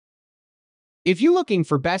If you're looking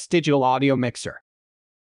for best digital audio mixer,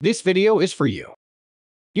 this video is for you.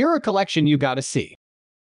 Here are a collection you gotta see.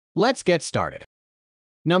 Let's get started.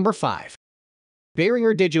 Number 5.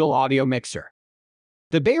 Behringer Digital Audio Mixer.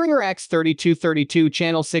 The Behringer X3232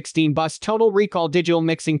 Channel 16 Bus Total Recall Digital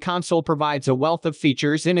Mixing Console provides a wealth of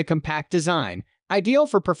features in a compact design, ideal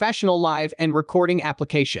for professional live and recording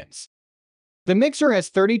applications. The mixer has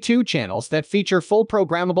 32 channels that feature full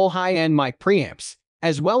programmable high-end mic preamps,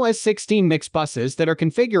 as well as 16 mix buses that are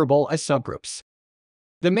configurable as subgroups.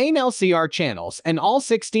 The main LCR channels and all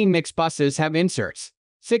 16 mix buses have inserts,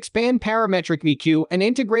 6-band parametric EQ and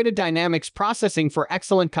integrated dynamics processing for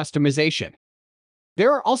excellent customization.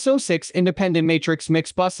 There are also 6 independent matrix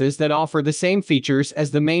mix buses that offer the same features as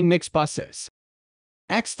the main mix buses.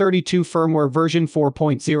 X32 firmware version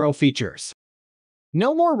 4.0 features.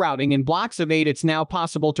 No more routing in blocks of 8. It's now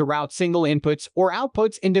possible to route single inputs or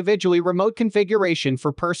outputs individually. Remote configuration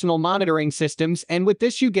for personal monitoring systems, and with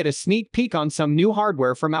this you get a sneak peek on some new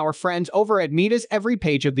hardware from our friends over at Midas. Every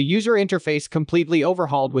page of the user interface completely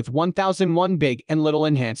overhauled with 1001 big and little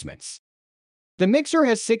enhancements. The mixer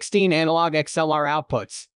has 16 analog XLR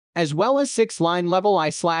outputs, as well as 6 line level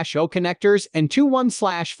I/O connectors and 2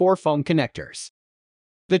 1/4 phone connectors.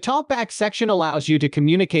 The talkback section allows you to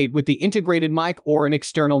communicate with the integrated mic or an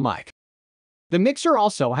external mic. The mixer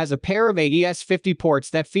also has a pair of AES-50 ports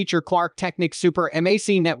that feature Clark Technic Super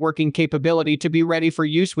MAC networking capability to be ready for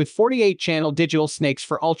use with 48-channel digital snakes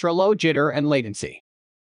for ultra-low jitter and latency.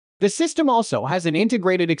 The system also has an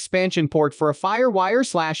integrated expansion port for a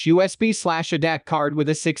FireWire/USB/ADAT card with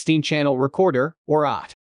a 16-channel recorder, or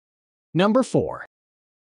AUT. Number 4.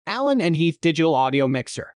 Allen & Heath Digital Audio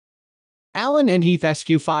Mixer. Allen & Heath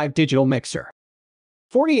SQ5 Digital Mixer.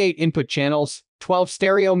 48 input channels, 12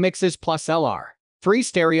 stereo mixes plus LR, 3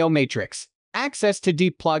 stereo matrix, access to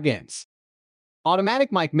deep plugins.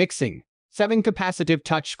 Automatic mic mixing, 7 capacitive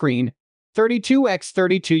touchscreen,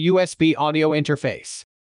 32x32 USB audio interface.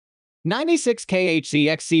 96 kHz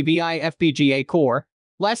XCVI FPGA core,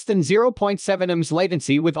 less than 0.7 ms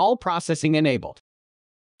latency with all processing enabled.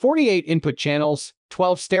 48 input channels,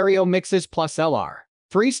 12 stereo mixes plus LR.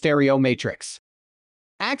 3 stereo matrix.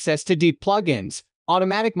 Access to deep plugins,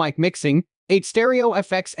 automatic mic mixing, 8 stereo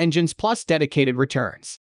FX engines plus dedicated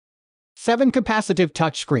returns. 7 capacitive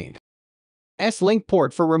touchscreen. S-Link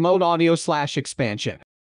port for remote audio/expansion.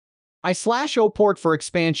 I/O port for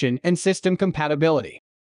expansion and system compatibility.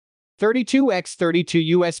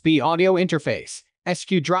 32x32 USB audio interface,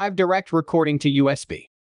 SQ drive direct recording to USB.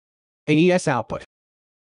 AES output.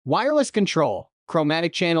 Wireless control.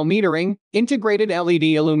 Chromatic channel metering, integrated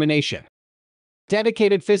LED illumination.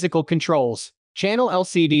 Dedicated physical controls, channel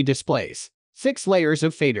LCD displays, 6 layers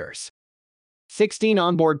of faders. 16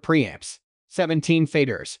 onboard preamps, 17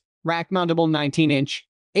 faders, rack-mountable 19-inch,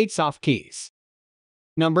 8 soft keys.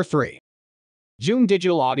 Number 3. Zoom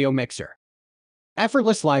Digital Audio Mixer.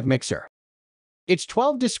 Effortless Live Mixer. Its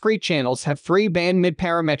 12 discrete channels have 3-band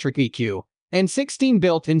mid-parametric EQ and 16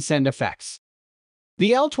 built-in send effects.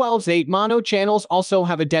 The L12's 8 mono channels also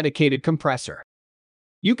have a dedicated compressor.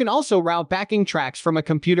 You can also route backing tracks from a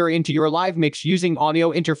computer into your live mix using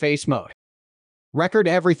audio interface mode. Record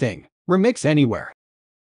everything, remix anywhere.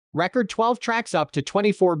 Record 12 tracks up to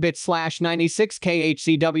 24-bit/96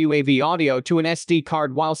 kHz WAV audio to an SD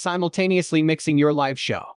card while simultaneously mixing your live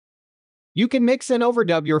show. You can mix and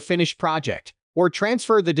overdub your finished project, or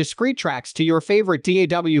transfer the discrete tracks to your favorite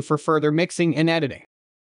DAW for further mixing and editing.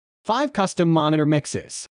 5 custom monitor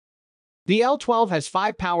mixes. The L12 has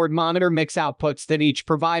 5 powered monitor mix outputs that each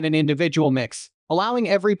provide an individual mix, allowing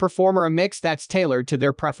every performer a mix that's tailored to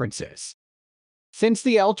their preferences. Since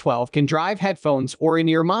the L12 can drive headphones or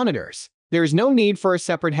in-ear monitors, there is no need for a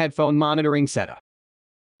separate headphone monitoring setup.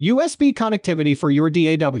 USB connectivity for your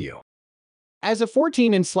DAW. As a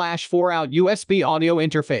 14-in/4-out USB audio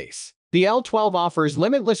interface, the L12 offers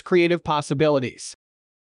limitless creative possibilities.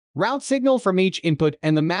 Route signal from each input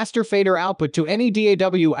and the master fader output to any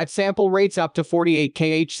DAW at sample rates up to 48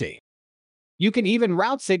 kHz. You can even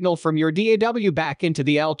route signal from your DAW back into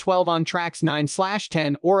the L12 on tracks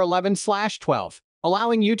 9/10 or 11/12,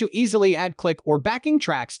 allowing you to easily add click or backing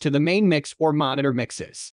tracks to the main mix or monitor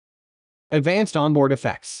mixes. Advanced onboard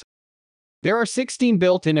effects. There are 16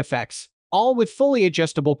 built-in effects, all with fully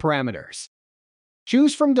adjustable parameters.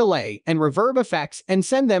 Choose from delay and reverb effects and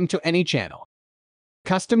send them to any channel.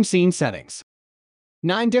 Custom scene settings.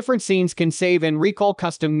 9 different scenes can save and recall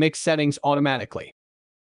custom mix settings automatically.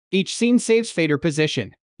 Each scene saves fader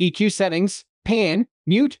position, EQ settings, pan,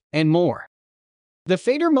 mute, and more. The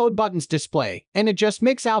fader mode buttons display and adjust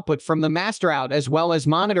mix output from the master out as well as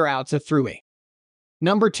monitor outs through.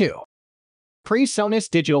 Number 2. PreSonus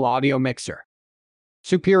Digital Audio Mixer.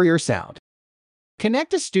 Superior sound.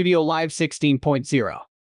 Connect a Studio Live 16.0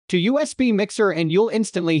 to USB mixer and you'll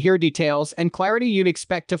instantly hear details and clarity you'd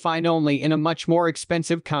expect to find only in a much more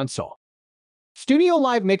expensive console. Studio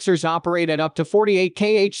Live mixers operate at up to 48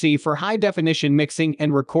 kHz for high-definition mixing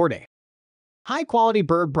and recording. High-quality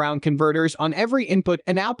Berg Brown converters on every input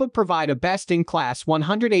and output provide a best-in-class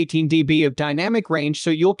 118 dB of dynamic range so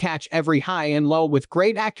you'll catch every high and low with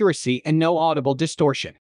great accuracy and no audible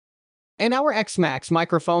distortion. And our X-Max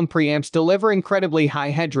microphone preamps deliver incredibly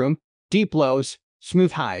high headroom, deep lows,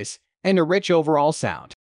 smooth highs, and a rich overall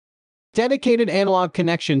sound. Dedicated analog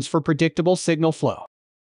connections for predictable signal flow.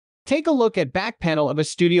 Take a look at back panel of a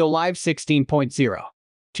Studio Live 16.0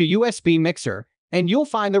 to USB mixer, and you'll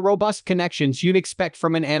find the robust connections you'd expect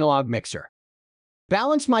from an analog mixer.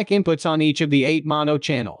 Balanced mic inputs on each of the 8 mono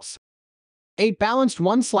channels. 8 balanced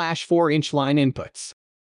 1/4-inch line inputs.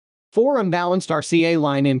 4 unbalanced RCA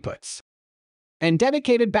line inputs. And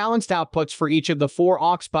dedicated balanced outputs for each of the 4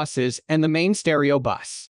 aux buses and the main stereo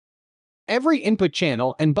bus. Every input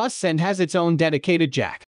channel and bus send has its own dedicated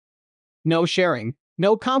jack. No sharing,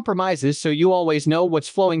 no compromises, so you always know what's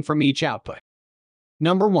flowing from each output.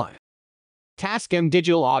 Number 1. Tascam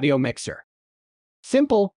Digital Audio Mixer.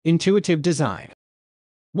 Simple, intuitive design.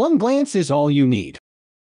 One glance is all you need.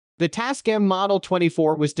 The Tascam Model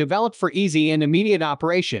 24 was developed for easy and immediate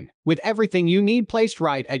operation, with everything you need placed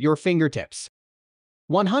right at your fingertips.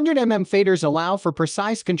 100mm faders allow for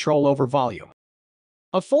precise control over volume.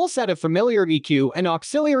 A full set of familiar EQ and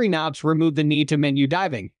auxiliary knobs remove the need to menu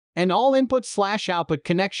diving, and all input/output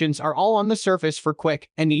connections are all on the surface for quick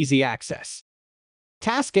and easy access.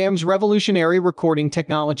 Tascam's revolutionary recording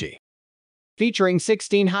technology. Featuring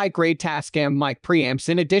 16 high-grade Tascam mic preamps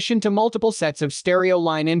in addition to multiple sets of stereo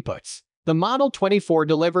line inputs, the Model 24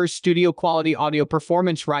 delivers studio-quality audio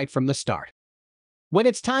performance right from the start. When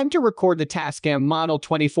it's time to record, the Tascam Model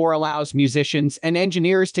 24 allows musicians and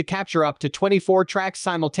engineers to capture up to 24 tracks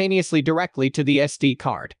simultaneously directly to the SD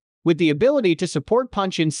card, with the ability to support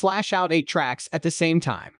punch-in/out 8 tracks at the same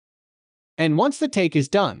time. And once the take is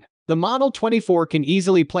done, the Model 24 can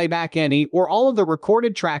easily play back any or all of the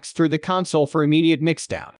recorded tracks through the console for immediate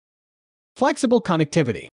mixdown. Flexible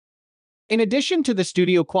connectivity. In addition to the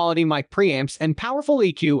studio-quality mic preamps and powerful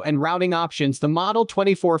EQ and routing options, the Model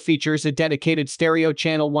 24 features a dedicated stereo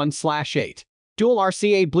channel 1/8, dual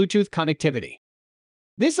RCA Bluetooth connectivity.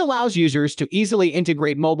 This allows users to easily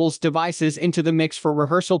integrate mobile devices into the mix for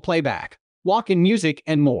rehearsal playback, walk-in music,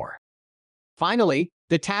 and more. Finally,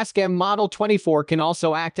 the Tascam Model 24 can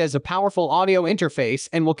also act as a powerful audio interface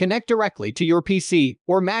and will connect directly to your PC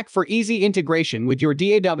or Mac for easy integration with your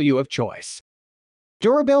DAW of choice.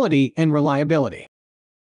 Durability and reliability.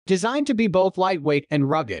 Designed to be both lightweight and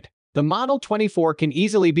rugged, the Model 24 can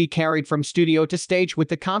easily be carried from studio to stage with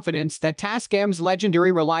the confidence that Tascam's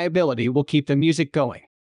legendary reliability will keep the music going.